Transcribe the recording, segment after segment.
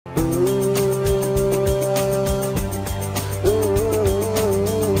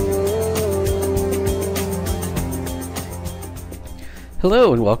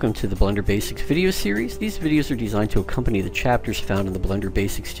Hello and welcome to the Blender Basics video series. These videos are designed to accompany the chapters found in the Blender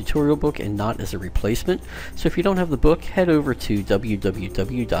Basics tutorial book and not as a replacement. So if you don't have the book, head over to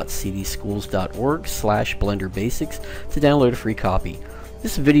www.cdschools.org/blenderbasics to download a free copy.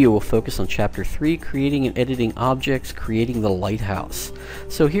 This video will focus on Chapter 3, Creating and Editing Objects, Creating the Lighthouse.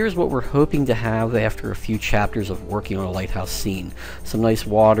 So here's what we're hoping to have after a few chapters of working on a lighthouse scene. Some nice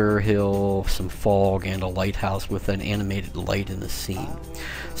water, hill, some fog, and a lighthouse with an animated light in the scene.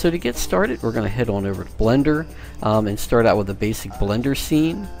 So to get started, we're going to head on over to Blender and start out with a basic Blender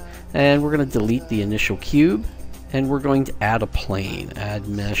scene. And we're going to delete the initial cube. And we're going to add a plane, add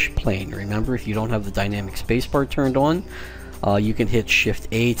mesh plane. Remember, if you don't have the dynamic spacebar turned on, you can hit Shift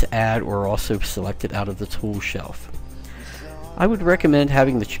A to add, or also select it out of the tool shelf. I would recommend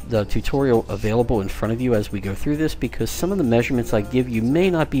having the tutorial available in front of you as we go through this, because some of the measurements I give you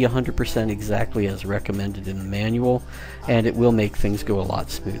may not be 100% exactly as recommended in the manual, and it will make things go a lot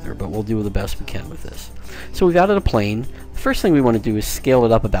smoother, but we'll do the best we can with this. So we've added a plane. The first thing we want to do is scale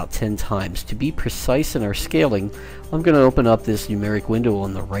it up about 10 times. To be precise in our scaling, I'm going to open up this numeric window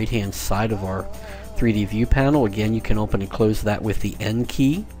on the right hand side of our 3D view panel. Again, you can open and close that with the N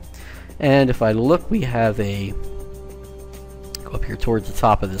key. And if I look, we have go up here towards the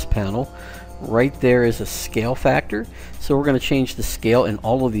top of this panel. Right there is a scale factor. So we're going to change the scale in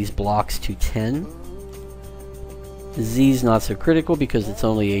all of these blocks to 10. Z is not so critical because it's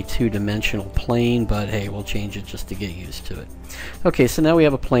only a two-dimensional plane, but hey, we'll change it just to get used to it. Okay, so now we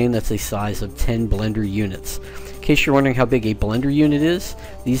have a plane that's a size of 10 Blender units. In case you're wondering how big a Blender unit is,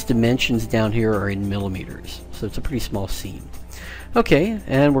 these dimensions down here are in millimeters, so it's a pretty small scene. Okay,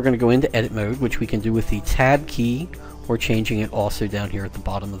 and we're going to go into edit mode, which we can do with the tab key, or changing it also down here at the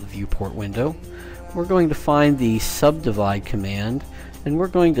bottom of the viewport window. We're going to find the subdivide command, and we're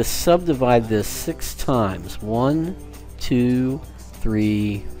going to subdivide this 6 times. 1, 2,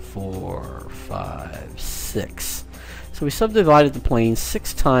 3, 4, 5, 6. So we subdivided the plane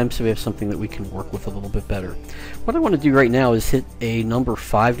 6 times, so we have something that we can work with a little bit better. What I want to do right now is hit a number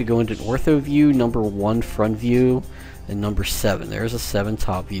 5 to go into an ortho view, number 1 front view, and number 7. There's a 7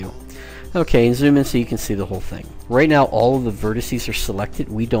 top view. Okay, and zoom in so you can see the whole thing. Right now all of the vertices are selected.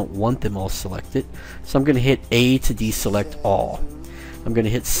 We don't want them all selected, so I'm going to hit A to deselect all. I'm going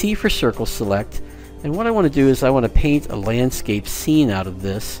to hit C for circle select, and what I want to do is I want to paint a landscape scene out of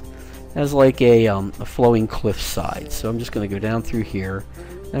this as like a flowing cliffside. So I'm just going to go down through here,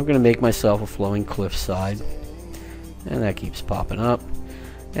 and I'm going to make myself a flowing cliffside, and that keeps popping up.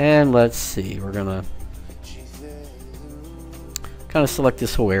 And let's see, we're going to kind of select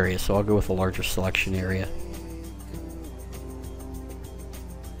this whole area, so I'll go with a larger selection area.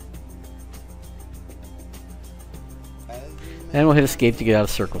 And we'll hit escape to get out of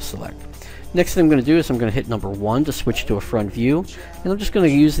circle select. Next thing I'm going to do is I'm going to hit number 1 to switch to a front view, and I'm just going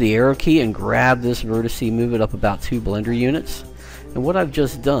to use the arrow key and grab this vertex, move it up about 2 Blender units. And what I've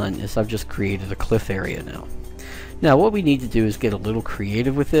just done is I've just created a cliff area now. Now what we need to do is get a little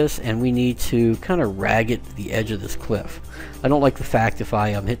creative with this, and we need to kind of rag it to the edge of this cliff. I don't like the fact if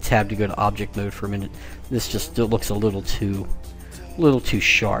I hit tab to go to object mode for a minute, this just looks a little too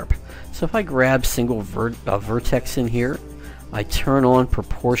sharp. So if I grab single vertex in here, I turn on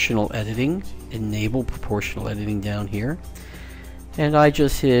proportional editing, enable proportional editing down here, and I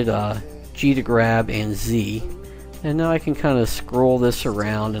just hit G to grab and Z, and now I can kind of scroll this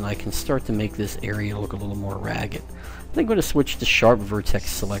around and I can start to make this area look a little more ragged. I'm going to switch to sharp vertex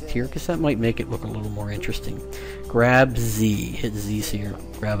select here because that might make it look a little more interesting. Grab Z, hit Z so you're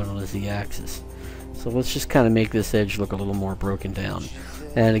grabbing on the Z axis. So let's just kind of make this edge look a little more broken down.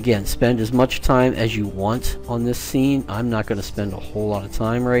 And again, spend as much time as you want on this scene. I'm not going to spend a whole lot of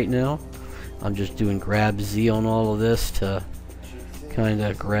time right now. I'm just doing grab Z on all of this to kind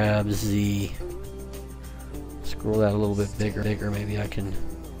of grab Z. Scroll that a little bit bigger. Maybe I can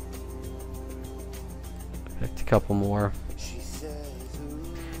pick a couple more.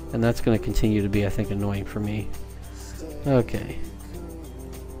 And that's going to continue to be, I think, annoying for me. Okay.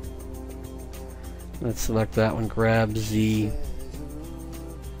 Let's select that one, grab Z.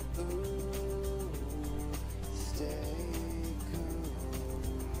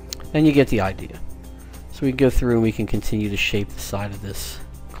 And you get the idea. So we can go through and we can continue to shape the side of this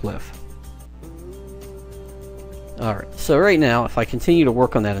cliff. Alright, so right now, if I continue to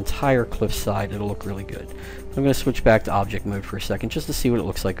work on that entire cliff side, it'll look really good. I'm going to switch back to object mode for a second just to see what it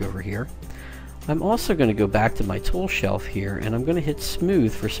looks like over here. I'm also going to go back to my tool shelf here, and I'm going to hit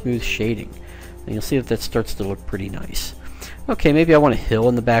smooth for smooth shading. And you'll see that starts to look pretty nice. Okay, maybe I want a hill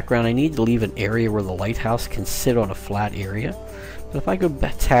in the background. I need to leave an area where the lighthouse can sit on a flat area. But if I go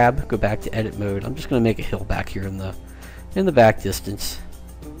back to edit mode, I'm just going to make a hill back here in the in the back distance.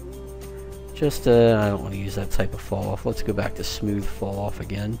 Just, I don't want to use that type of fall off. Let's go back to smooth fall off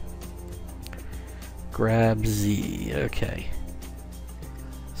again. Grab Z, okay.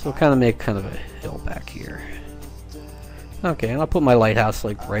 So we'll kind of make kind of a hill back here. Okay, and I'll put my lighthouse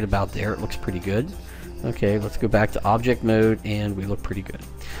like right about there. It looks pretty good. Okay, let's go back to object mode, and we look pretty good.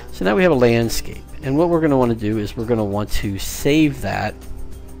 So now we have a landscape, and what we're going to want to do is we're going to want to save that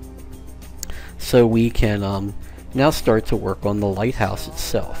so we can now start to work on the lighthouse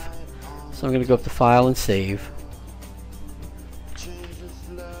itself. So I'm going to go up to File and Save.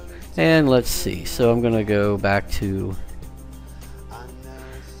 And let's see, so I'm going to go back to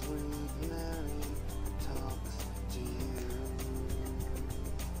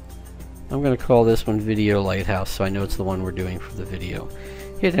I'm going to call this one Video Lighthouse, so I know it's the one we're doing for the video.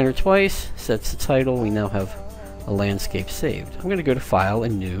 Hit enter twice, sets the title. We now have a landscape saved. I'm going to go to File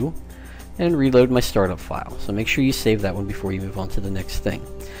and New and reload my startup file. So make sure you save that one before you move on to the next thing.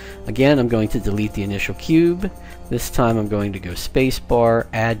 Again, I'm going to delete the initial cube. This time I'm going to go spacebar,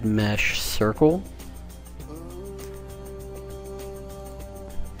 add mesh circle.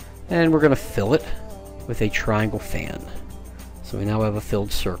 And we're going to fill it with a triangle fan. So we now have a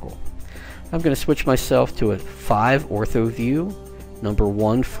filled circle. I'm going to switch myself to a 5 ortho view, number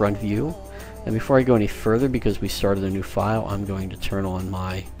 1 front view. And before I go any further, because we started a new file, I'm going to turn on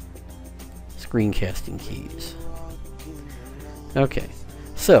my screencasting keys. Okay,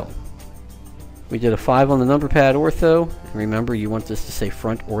 so we did a 5 on the number pad ortho. And remember, you want this to say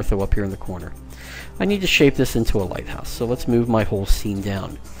front ortho up here in the corner. I need to shape this into a lighthouse, so let's move my whole scene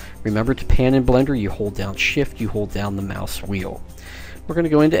down. Remember, to pan in Blender, you hold down Shift, you hold down the mouse wheel. We're going to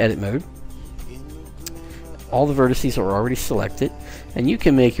go into edit mode. All the vertices are already selected, and you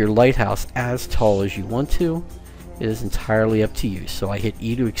can make your lighthouse as tall as you want to. It is entirely up to you. So I hit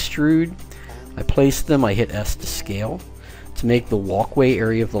E to extrude, I place them, I hit S to scale. To make the walkway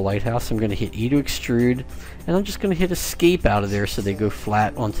area of the lighthouse, I'm going to hit E to extrude, and I'm just going to hit escape out of there so they go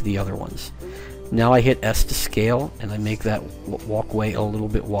flat onto the other ones. Now I hit S to scale, and I make that walkway a little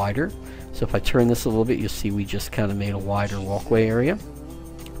bit wider. So if I turn this a little bit, you'll see we just kind of made a wider walkway area.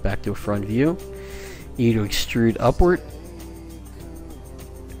 Back to a front view. E to extrude upward.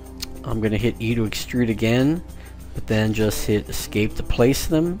 I'm going to hit E to extrude again, but then just hit escape to place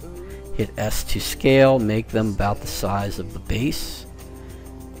them. Hit S to scale, make them about the size of the base.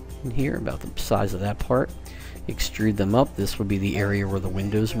 In here, about the size of that part. Extrude them up. This will be the area where the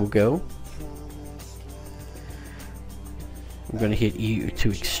windows will go. I'm going to hit E to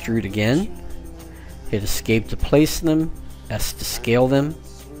extrude again. Hit escape to place them. S to scale them.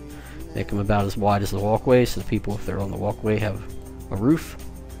 Make them about as wide as the walkway, so the people, if they're on the walkway, have a roof.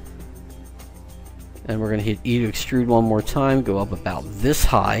 And we're going to hit E to extrude one more time, go up about this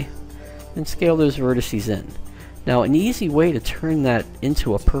high, and scale those vertices in. Now, an easy way to turn that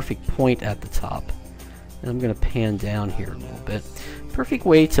into a perfect point at the top, and I'm going to pan down here a little bit. Perfect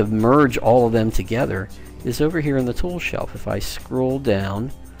way to merge all of them together is over here in the tool shelf. If I scroll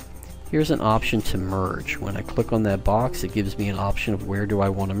down, here's an option to merge. When I click on that box, it gives me an option of where do I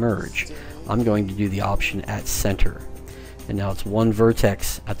want to merge. I'm going to do the option at center. And now it's one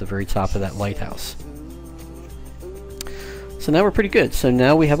vertex at the very top of that lighthouse. So now we're pretty good. So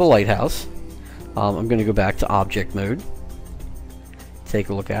now we have a lighthouse. I'm going to go back to object mode. Take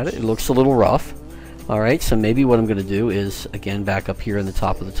a look at it. It looks a little rough. Alright, so maybe what I'm going to do is, again, back up here in the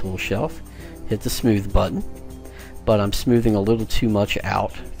top of the tool shelf, hit the smooth button. But I'm smoothing a little too much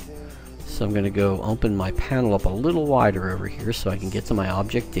out. So I'm going to go open my panel up a little wider over here so I can get to my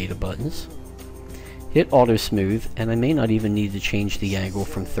object data buttons. Hit auto smooth, and I may not even need to change the angle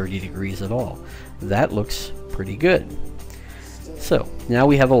from 30 degrees at all. That looks pretty good. So now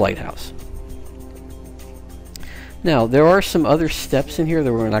we have a lighthouse. Now there are some other steps in here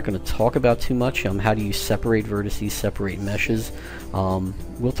that we're not going to talk about too much. How do you separate vertices, separate meshes?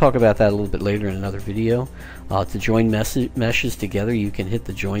 We'll talk about that a little bit later in another video. To join meshes together, you can hit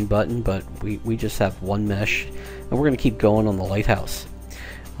the join button, but we just have one mesh, and we're going to keep going on the lighthouse.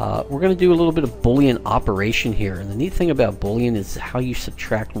 We're going to do a little bit of Boolean operation here, and the neat thing about Boolean is how you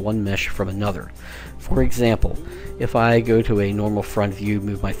subtract one mesh from another. For example, if I go to a normal front view,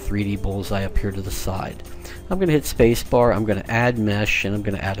 move my 3D bullseye up here to the side, I'm going to hit spacebar, I'm going to add mesh, and I'm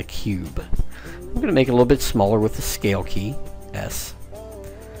going to add a cube. I'm going to make it a little bit smaller with the scale key, S.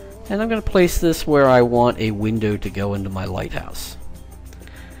 And I'm going to place this where I want a window to go into my lighthouse.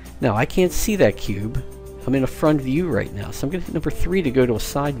 Now I can't see that cube. I'm in a front view right now, so I'm going to hit number 3 to go to a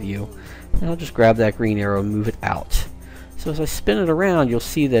side view, and I'll just grab that green arrow and move it out. So as I spin it around, you'll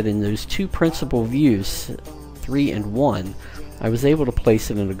see that in those two principal views, 3 and 1, I was able to place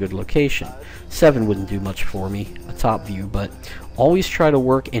it in a good location. 7 wouldn't do much for me, a top view, but always try to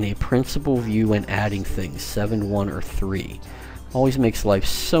work in a principal view when adding things, 7, 1, or 3. Always makes life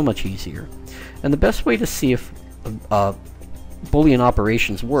so much easier. And the best way to see if Boolean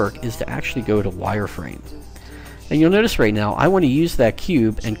operations work is to actually go to wireframe. And you'll notice right now I want to use that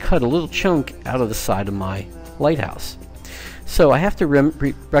cube and cut a little chunk out of the side of my lighthouse. So I have to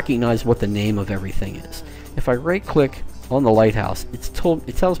recognize what the name of everything is. If I right click on the lighthouse, it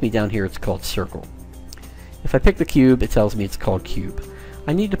tells me down here it's called circle. If I pick the cube, it tells me it's called cube.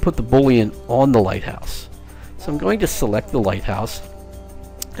 I need to put the Boolean on the lighthouse. So I'm going to select the lighthouse.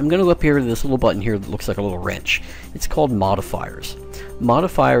 I'm going to go up here to this little button here that looks like a little wrench. It's called modifiers.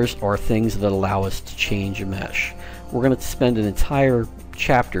 Modifiers are things that allow us to change a mesh. We're going to spend an entire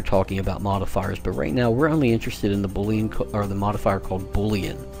chapter talking about modifiers, but right now we're only interested in the Boolean or the modifier called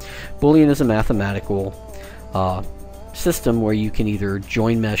Boolean. Boolean is a mathematical system where you can either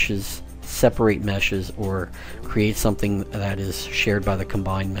join meshes, separate meshes, or create something that is shared by the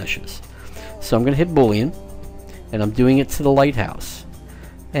combined meshes. So I'm going to hit Boolean, and I'm doing it to the lighthouse.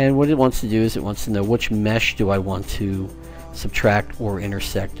 And what it wants to do is it wants to know which mesh do I want to subtract or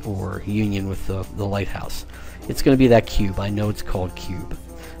intersect or union with the lighthouse. It's going to be that cube. I know it's called cube.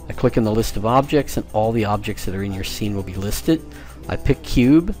 I click in the list of objects and all the objects that are in your scene will be listed. I pick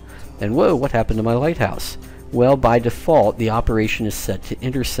cube, and whoa, what happened to my lighthouse? Well, by default the operation is set to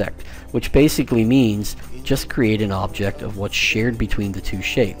intersect, which basically means just create an object of what's shared between the two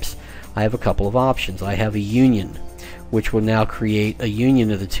shapes. I have a couple of options. I have a union, which will now create a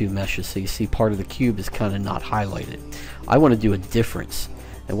union of the two meshes, so you see part of the cube is kind of not highlighted. I want to do a difference,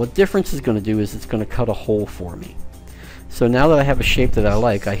 and what difference is going to do is it's going to cut a hole for me. So now that I have a shape that I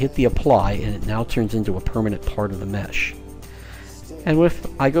like, I hit the apply, and it now turns into a permanent part of the mesh. And if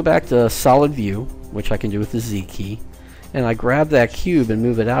I go back to solid view, which I can do with the Z key, and I grab that cube and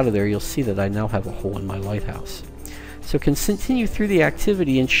move it out of there, you'll see that I now have a hole in my lighthouse. So continue through the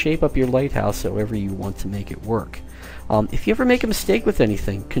activity and shape up your lighthouse however you want to make it work. If you ever make a mistake with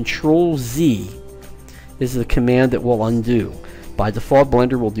anything, Control Z is the command that will undo. By default,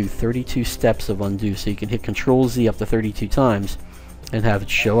 Blender will do 32 steps of undo, so you can hit Control Z up to 32 times and have it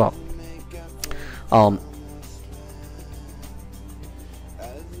show up.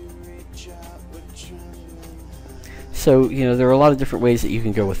 So, you know, there are a lot of different ways that you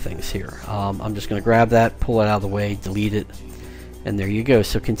can go with things here. I'm just going to grab that, pull it out of the way, delete it, and there you go.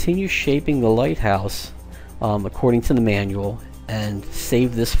 So continue shaping the lighthouse according to the manual, and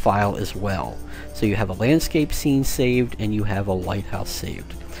save this file as well. So you have a landscape scene saved and you have a lighthouse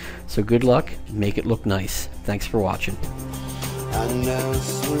saved. So good luck, make it look nice. Thanks for watching. I know,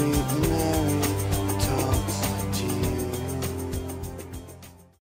 sweet Mary.